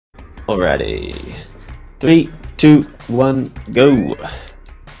Alrighty. 3, 2, 1, go.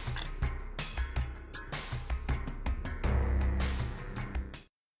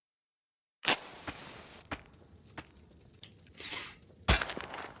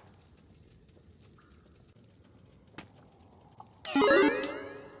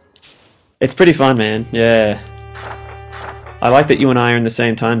 It's pretty fun, man. Yeah. I like that you and I are in the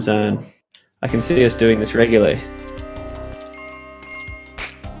same time zone. I can see us doing this regularly.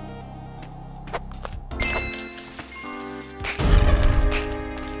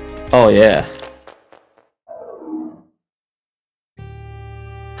 Oh, yeah.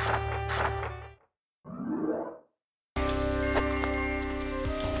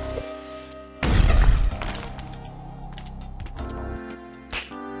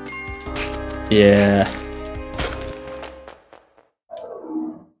 Yeah.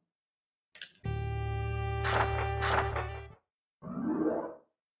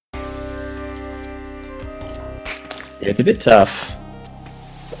 Yeah, it's a bit tough.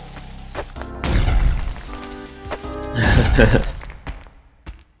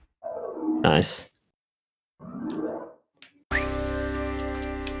 Nice.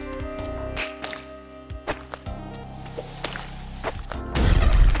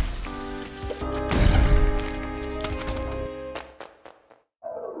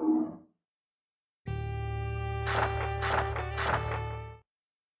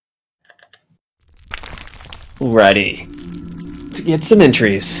 Alrighty. Let's get some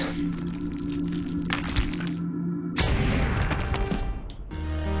entries.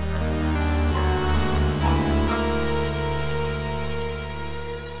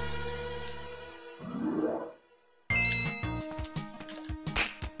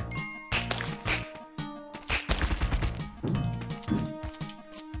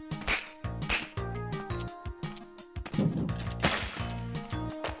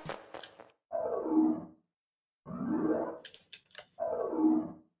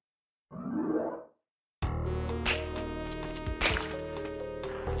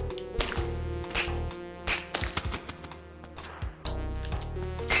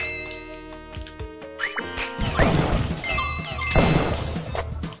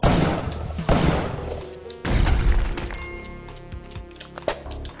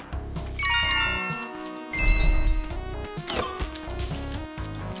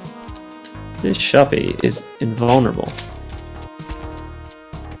 This Shuffy is invulnerable.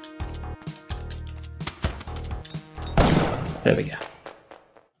 There we go.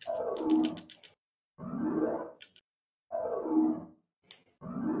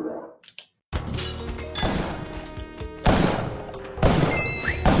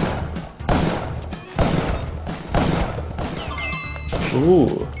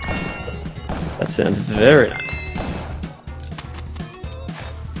 Ooh, that sounds very nice.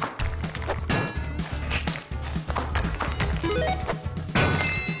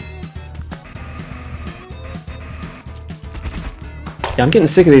 Yeah, I'm getting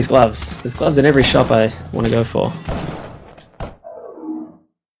sick of these gloves. There's gloves in every shop I want to go for.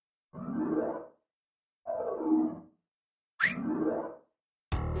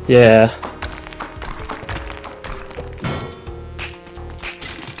 Yeah.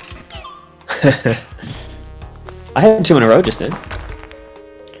 I had 2 in a row just then.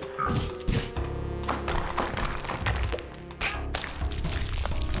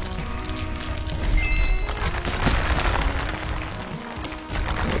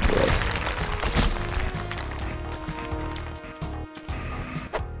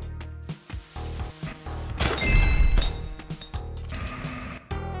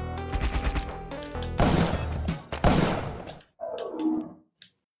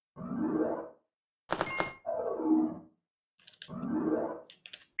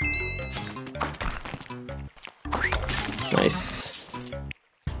 Nice.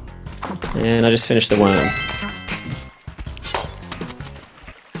 And I just finished the worm.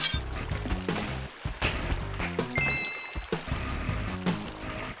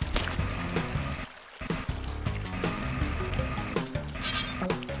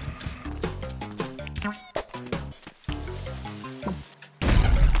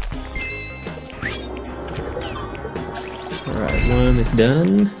 Alright, worm is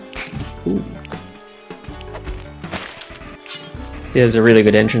done. Ooh. There's a really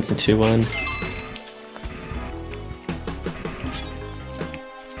good entrance in 2-1.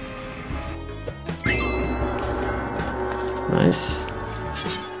 Nice.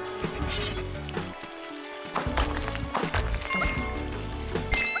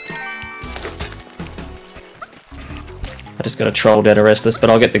 I just got a troll dead or restless, but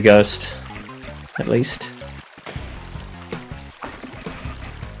I'll get the ghost, at least.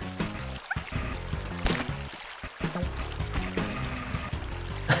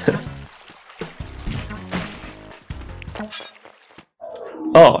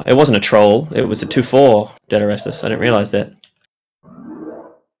 Oh, it wasn't a troll. It was a 2/4 Dead Orestus. I didn't realize that.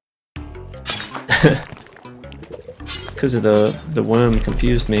 It's because of the worm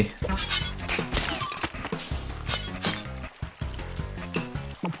confused me.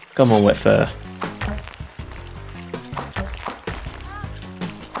 Come on, wet fur.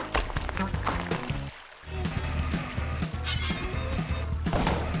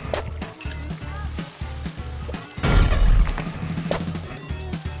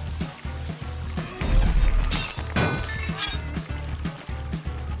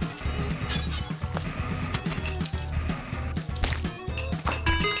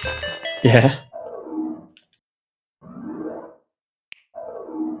 Yeah.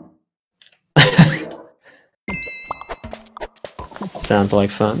 Sounds like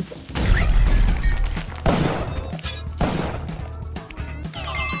fun.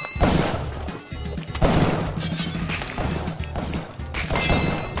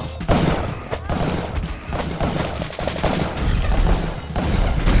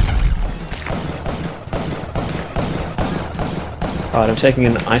 Alright, I'm taking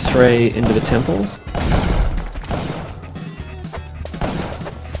an ice ray into the temple.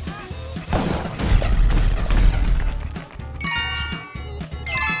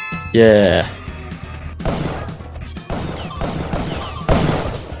 Yeah.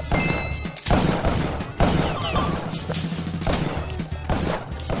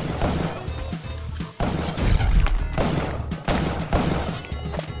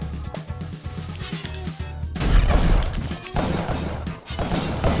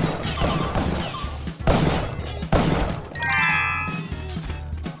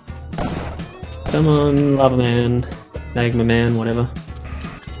 Come on, Lava Man, Magma Man, whatever.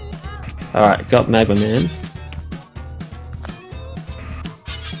 Alright, got Magma Man.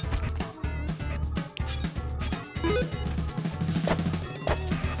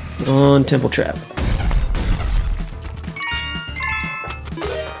 On Temple Trap.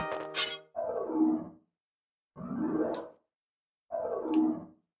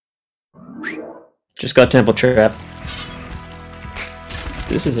 Just got Temple Trap.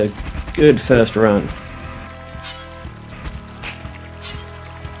 This is a good first run.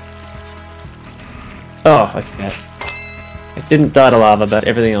 Oh, okay. It didn't die to lava, but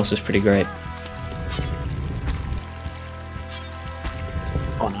everything else is pretty great.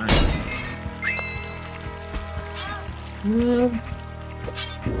 Oh no.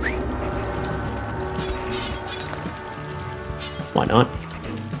 Why not?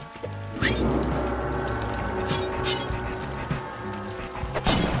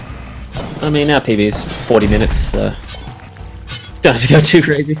 I mean, our PB is 40 minutes, so don't have to go too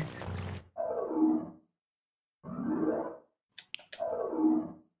crazy.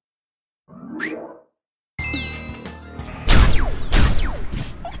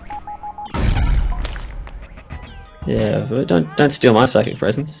 Yeah, but don't steal my psychic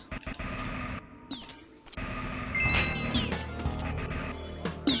presence.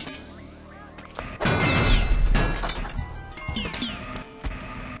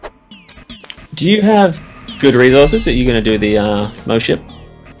 Do you have good resources? Are you going to do the Mo ship?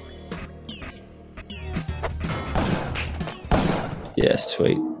 Yeah,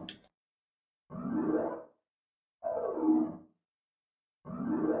 sweet.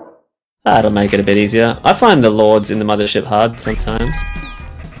 That'll make it a bit easier. I find the lords in the mothership hard sometimes.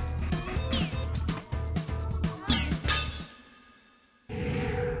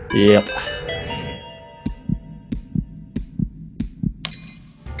 Yep.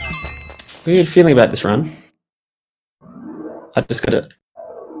 Weird feeling about this run. I just got it.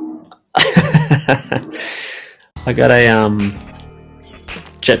 I got a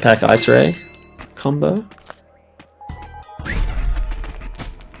jetpack ice ray combo.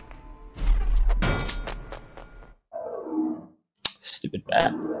 Stupid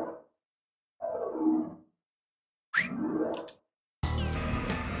bat.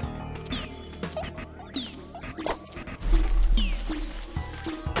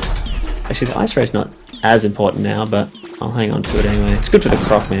 Actually, the ice ray's not as important now, but I'll hang on to it anyway. It's good for the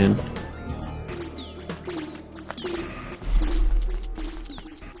croc, man.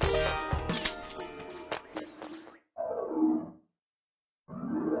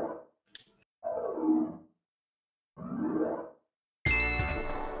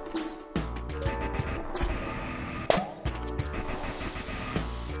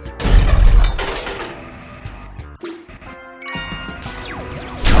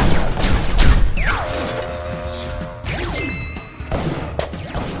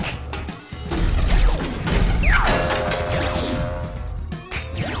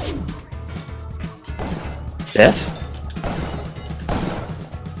 Death?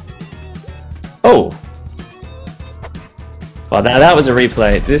 Well, that was a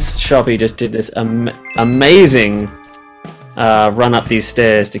replay. This shoppy just did this amazing run up these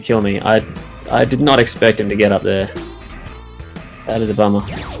stairs to kill me. I did not expect him to get up there. That is a bummer.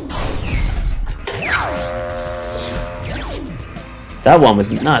 That one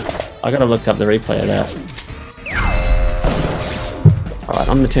was nuts. I gotta look up the replay of that. Alright,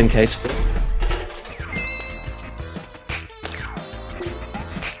 I'm the 10k split.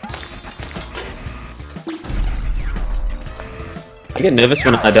 I get nervous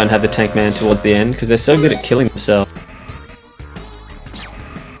when I don't have the tank man towards the end because they're so good at killing themselves.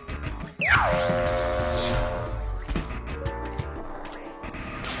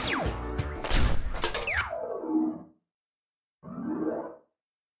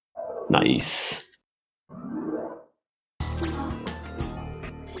 Nice.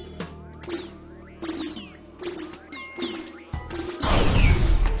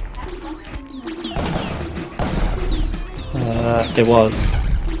 There was.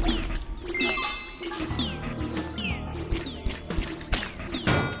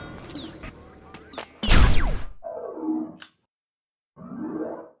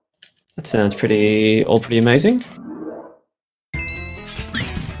 That sounds pretty amazing.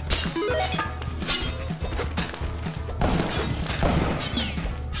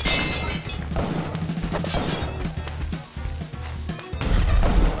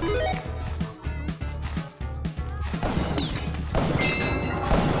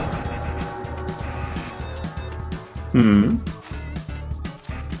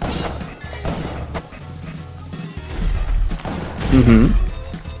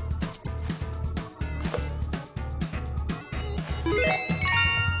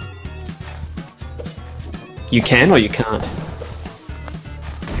 You can or you can't?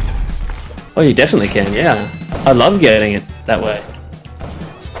 Oh, you definitely can, yeah. I love getting it that way.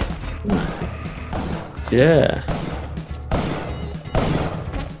 Yeah.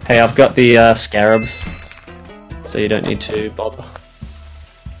 Hey, I've got the scarab, so you don't need to bother.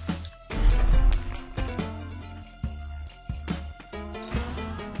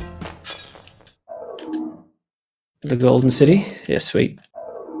 The Golden City? Yeah, sweet.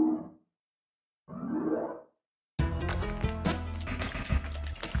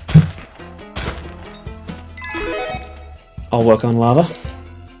 I'll work on lava.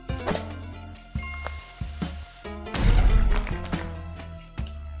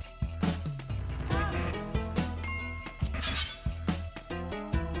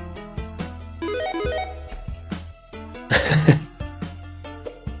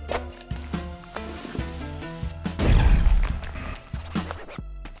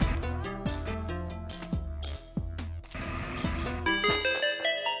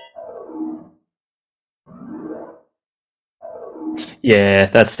 Yeah,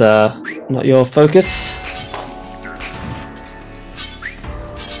 that's not your focus.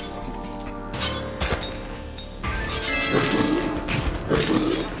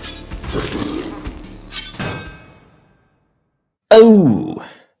 Oh!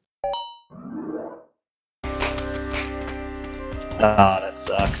 Ah, that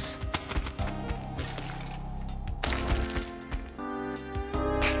sucks.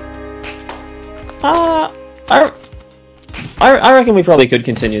 I reckon we probably could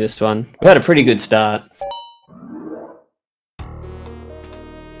continue this one. We had a pretty good start.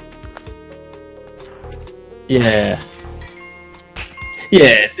 Yeah.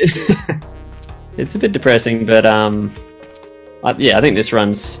 Yeah. It's a bit depressing, but yeah, I think this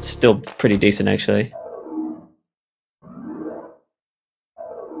run's still pretty decent actually.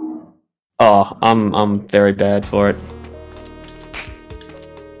 Oh, I'm very bad for it.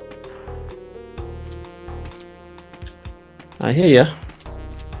 I hear ya.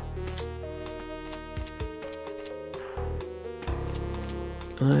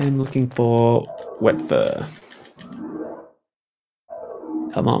 I'm looking for wet fur.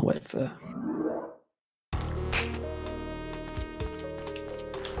 Come on, wet fur.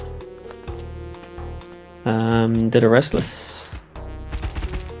 Did a restless.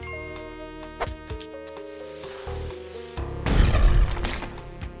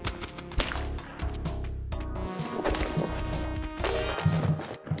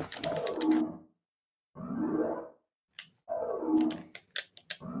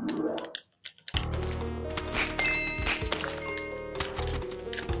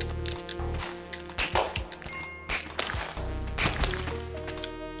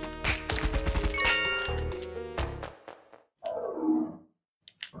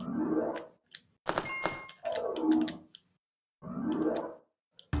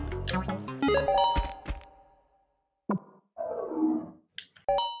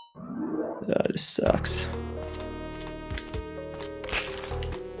 Oh, this sucks.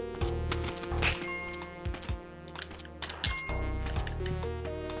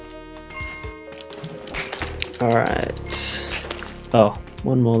 Alright. Oh,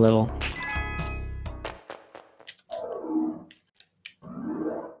 one more level.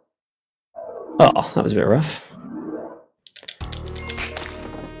 Oh, that was a bit rough.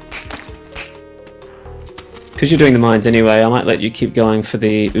 Because you're doing the mines anyway, I might let you keep going for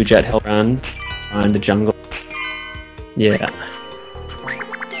the Ujat Hell Run around the jungle. Yeah.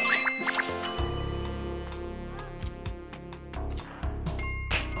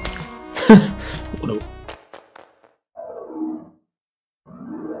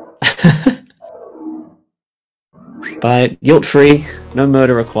 Buy it guilt-free, no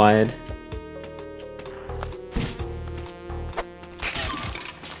murder required.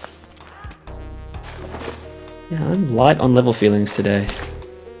 Yeah, I'm light on level feelings today.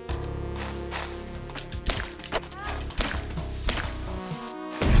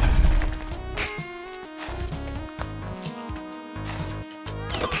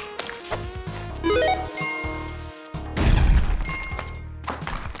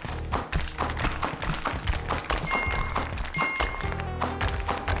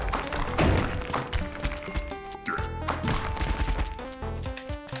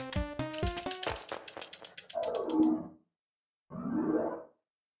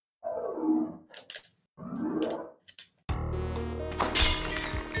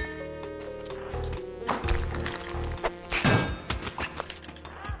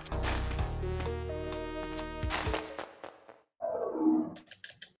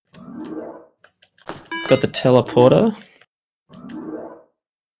 Got the teleporter.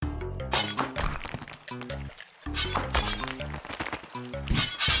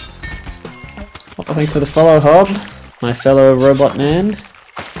 Oh, thanks for the follow, Hob, my fellow robot man.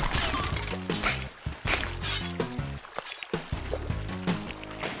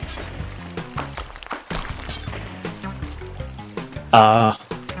 Ah.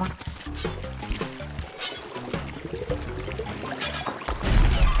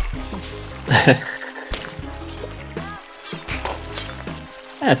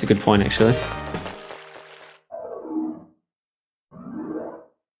 That's a good point, actually.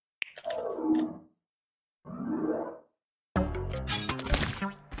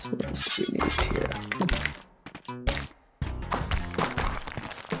 So what else do we need here?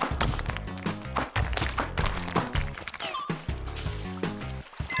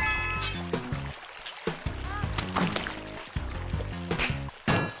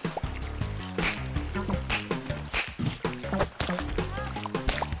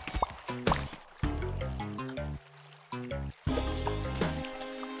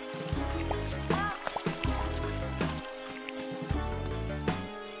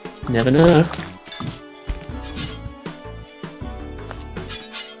 Never know.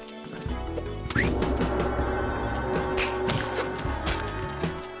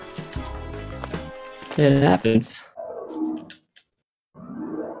 It happens.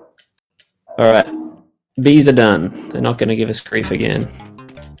 Alright. Bees are done. They're not going to give us grief again.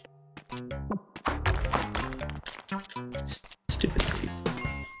 Stupid bees.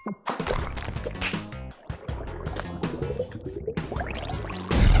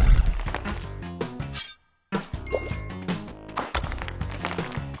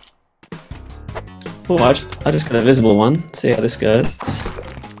 Oh, I just got a visible one. See how this goes.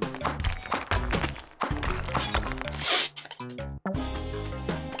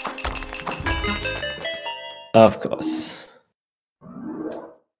 Of course.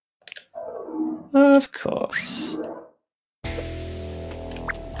 Of course.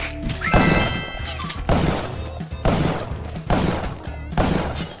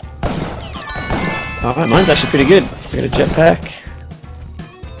 Alright, mine's actually pretty good. I got a jetpack.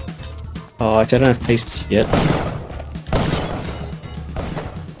 Oh, actually, I don't have paste yet.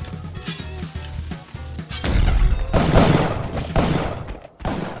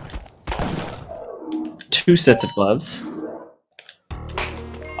 Two sets of gloves.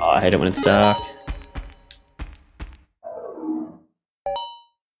 Oh, I hate it when it's dark.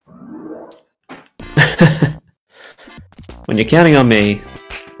 When you're counting on me,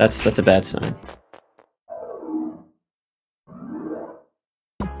 that's a bad sign.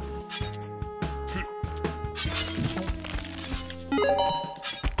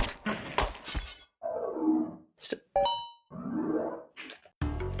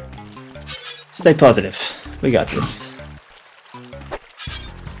 Stay positive. We got this.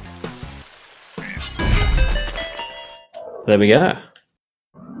 There we go.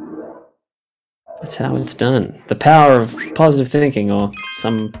 That's how it's done. The power of positive thinking, or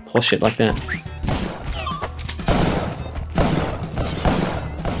some horseshit like that.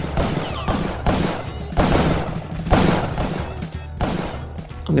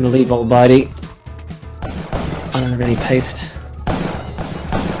 I'm gonna leave old Bitey. have any paste.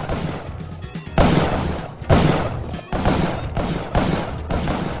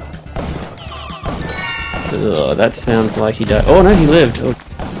 Ugh, that sounds like he died. Oh no, he lived. Oh.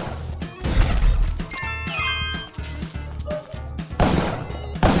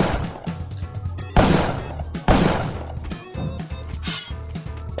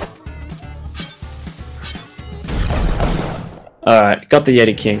 Alright, got the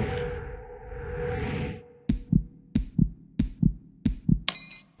Yeti King.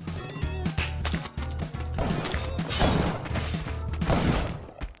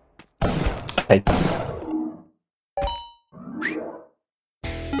 Okay.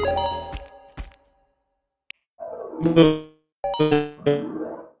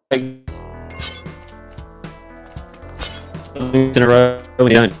 In a row, we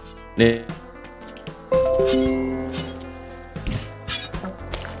don't. We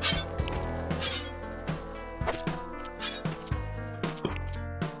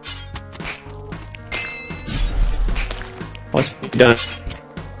don't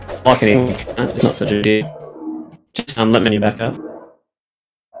lock any. It's not such a deal. Just let me back up.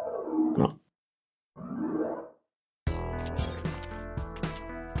 No.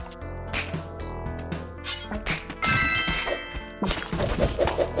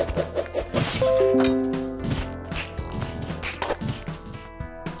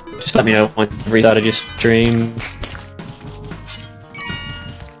 Just let me know when you've restarted your stream.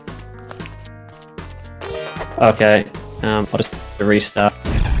 Okay. I'll just restart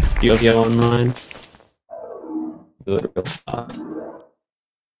you of your online. Do it real fast.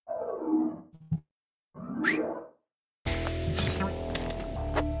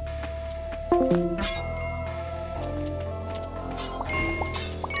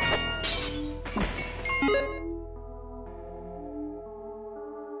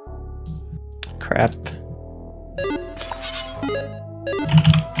 Crap.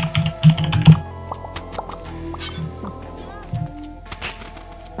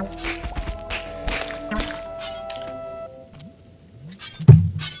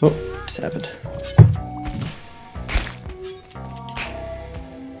 Oh, just happened.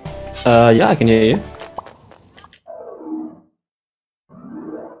 Yeah, I can hear you.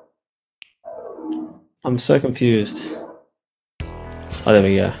 I'm so confused. Oh, there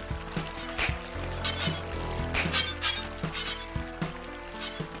we go.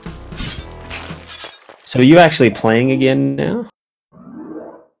 So are you actually playing again now?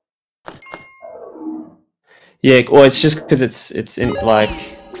 Yeah, well, it's just because it's in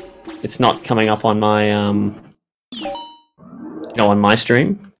like it's not coming up on my on my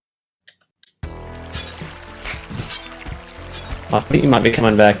stream. I think you might be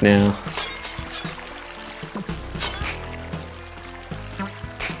coming back now.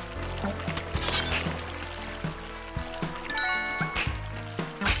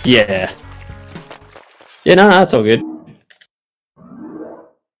 Yeah. Yeah, no, that's all good.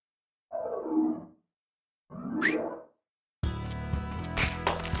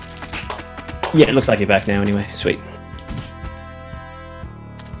 Yeah, it looks like you're back now anyway. Sweet.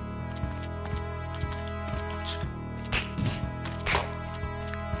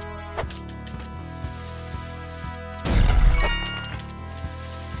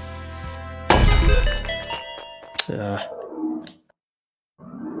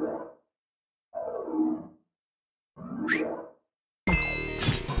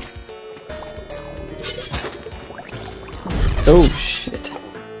 Oh shit.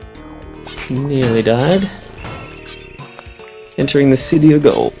 Nearly died. Entering the city of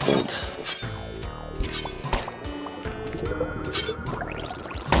gold.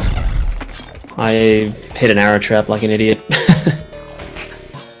 I hit an arrow trap like an idiot.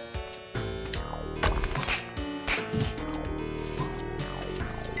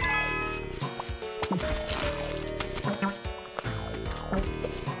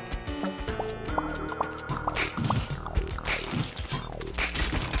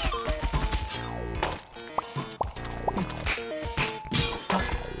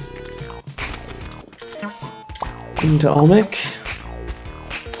 Into Olmec.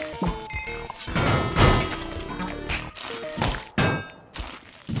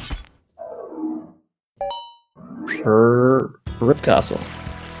 Rip Castle.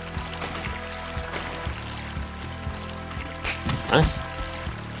 Nice.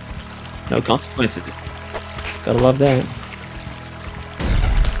 No consequences. Gotta love that.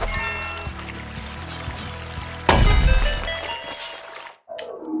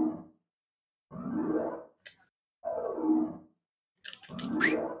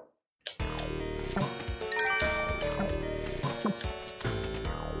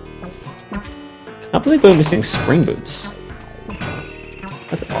 I believe we're missing spring boots.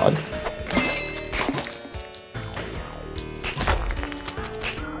 That's odd.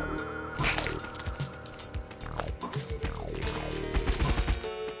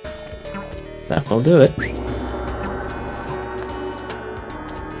 That'll do it.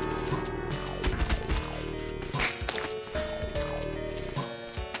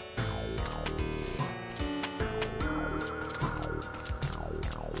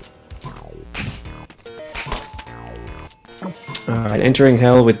 Alright, entering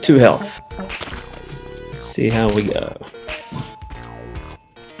hell with 2 health. Let's see how we go.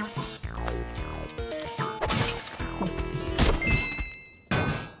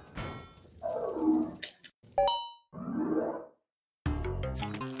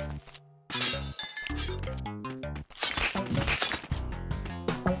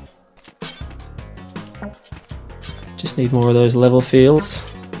 Just need more of those level fields.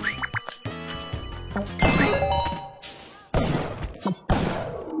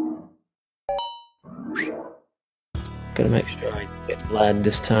 Gotta make sure I get lad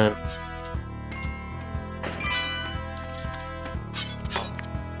this time.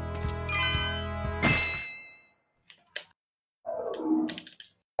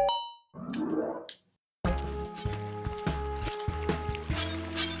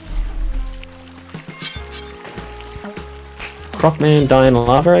 Crocman die in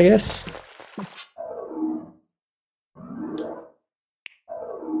lava, I guess?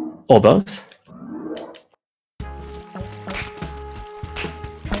 Or both?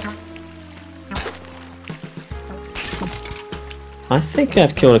 I think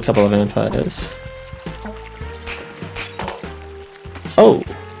I've killed a couple of vampires. Oh!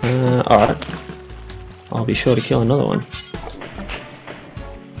 Alright. I'll be sure to kill another one.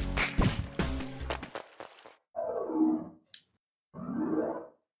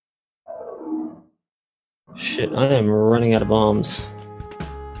 Shit, I am running out of bombs.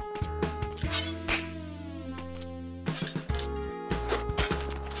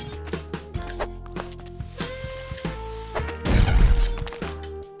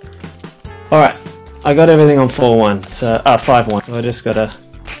 Alright, I got everything on 4-1, so 5-1. So I just gotta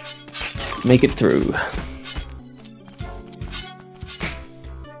make it through.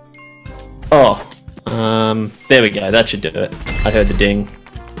 Oh, there we go, that should do it. I heard the ding.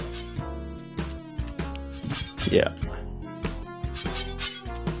 Yeah.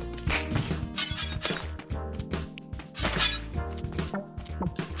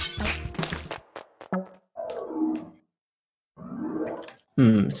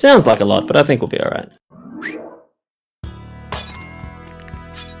 Sounds like a lot, but I think we'll be alright.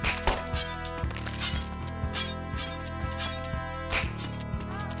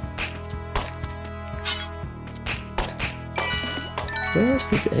 Where's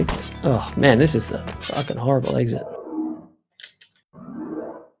this exit? Oh man, this is the fucking horrible exit.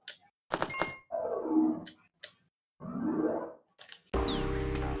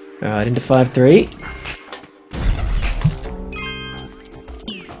 Alright, into 5-3.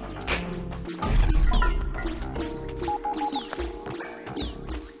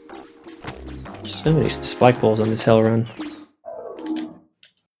 So many spike balls on this hell run.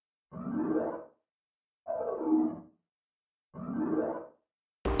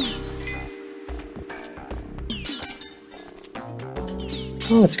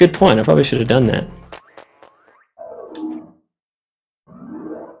 Oh, that's a good point. I probably should have done that.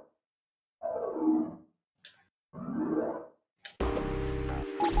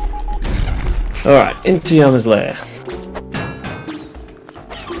 Alright, into Yama's lair.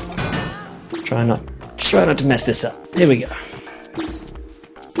 Try not to mess this up. Here we go.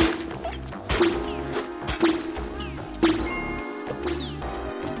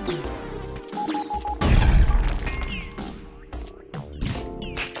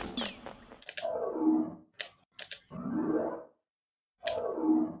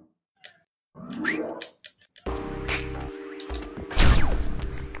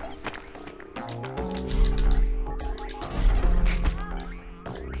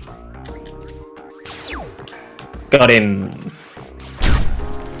 Got him.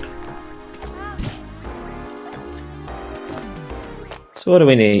 So what do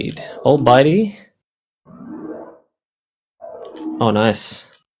we need? Old Bitey? Oh,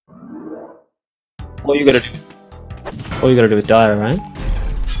 nice. All you gotta do is die, right?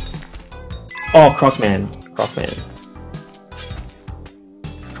 Oh, Crocman.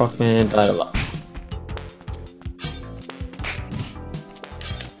 Crocman died a lot.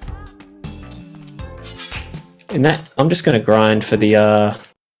 In that, I'm just gonna grind for the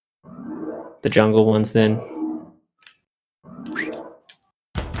jungle ones then.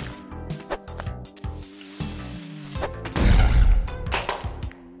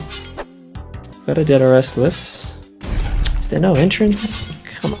 Got a dead or restless. Is there no entrance?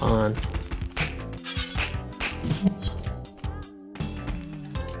 Come on.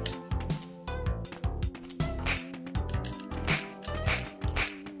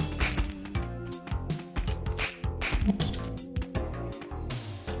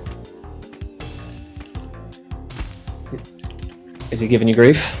 Is he giving you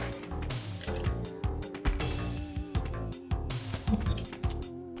grief?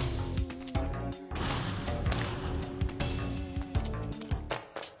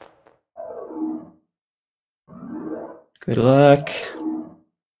 Good luck.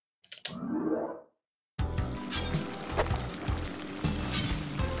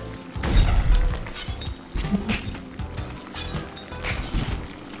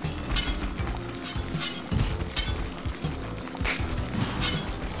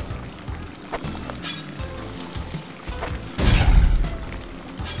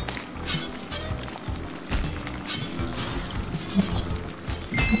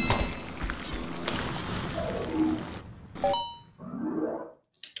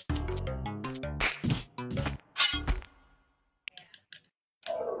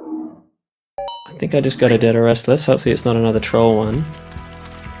 I think I just got a dead or restless. Hopefully it's not another troll one.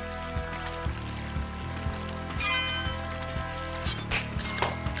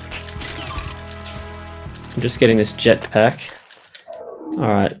 I'm just getting this jetpack.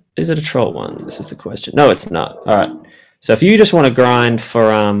 Alright, is it a troll one? This is the question. No, it's not. Alright, so if you just want to grind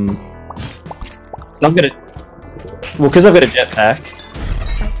for, because I've got a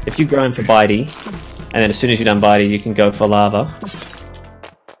jetpack, if you grind for Bitey, and then as soon as you're done Bitey, you can go for lava.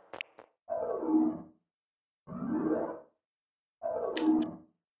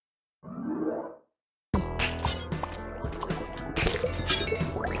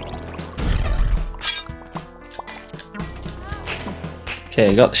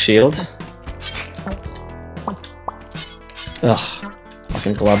 Okay, got the shield. Ugh,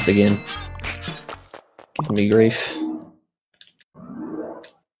 fucking gloves again. Giving me grief.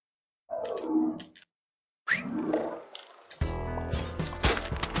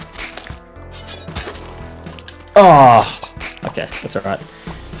 Oh, okay, that's alright.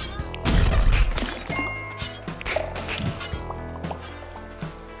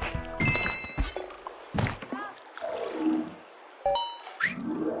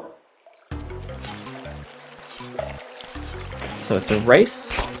 So it's a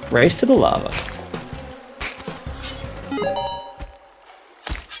race to the lava.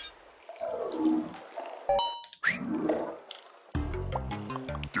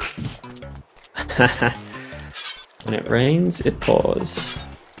 When it rains, it pours.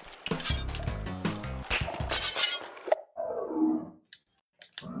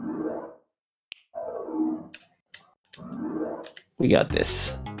 We got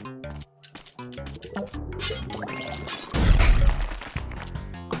this.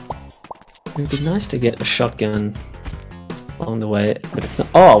 It would be nice to get a shotgun along the way, but it's not.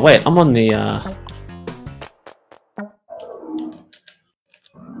 Oh wait, I'm on the.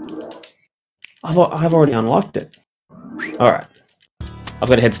 I've already unlocked it. All right, I've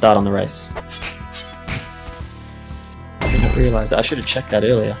got a head start on the race. I didn't realize that. I should have checked that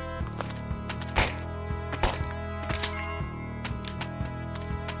earlier.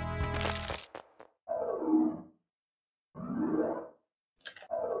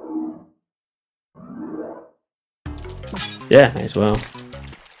 Yeah, may as well.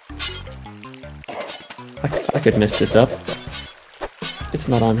 I could mess this up. It's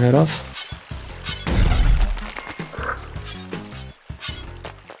not unheard of.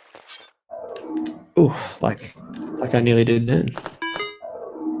 Ooh, like I nearly did then.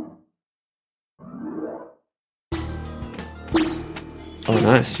 Oh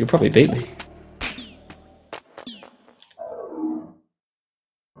nice, you'll probably beat me.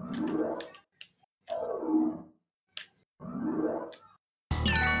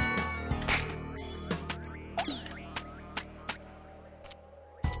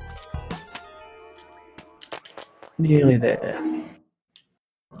 Nearly there.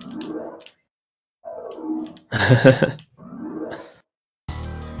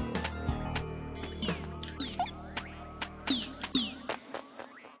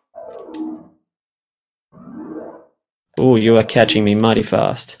 Oh, you are catching me mighty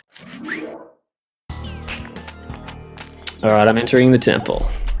fast. Alright, I'm entering the temple.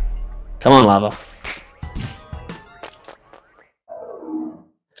 Come on, lava.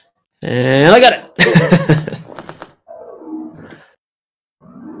 And I got it!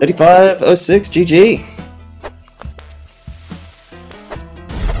 3506 GG.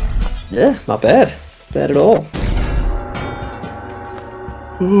 Yeah, not bad. Bad at all.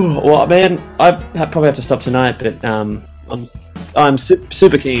 Ooh, well, man, probably have to stop tonight, but I'm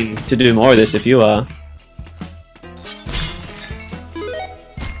super keen to do more of this if you are.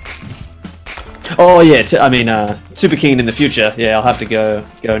 Oh yeah, I mean, super keen in the future. Yeah, I'll have to go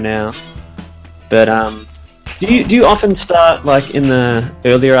now. But do you often start like in the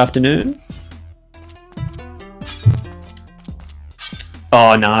earlier afternoon?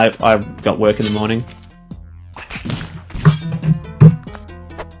 Oh no, I got work in the morning.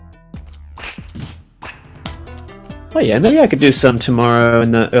 Oh yeah, maybe I could do some tomorrow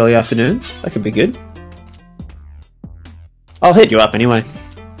in the early afternoon. That could be good. I'll hit you up anyway.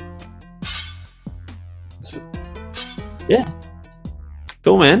 Yeah.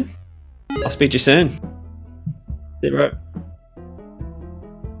 Cool, man. I'll speak to you soon. See you, bro.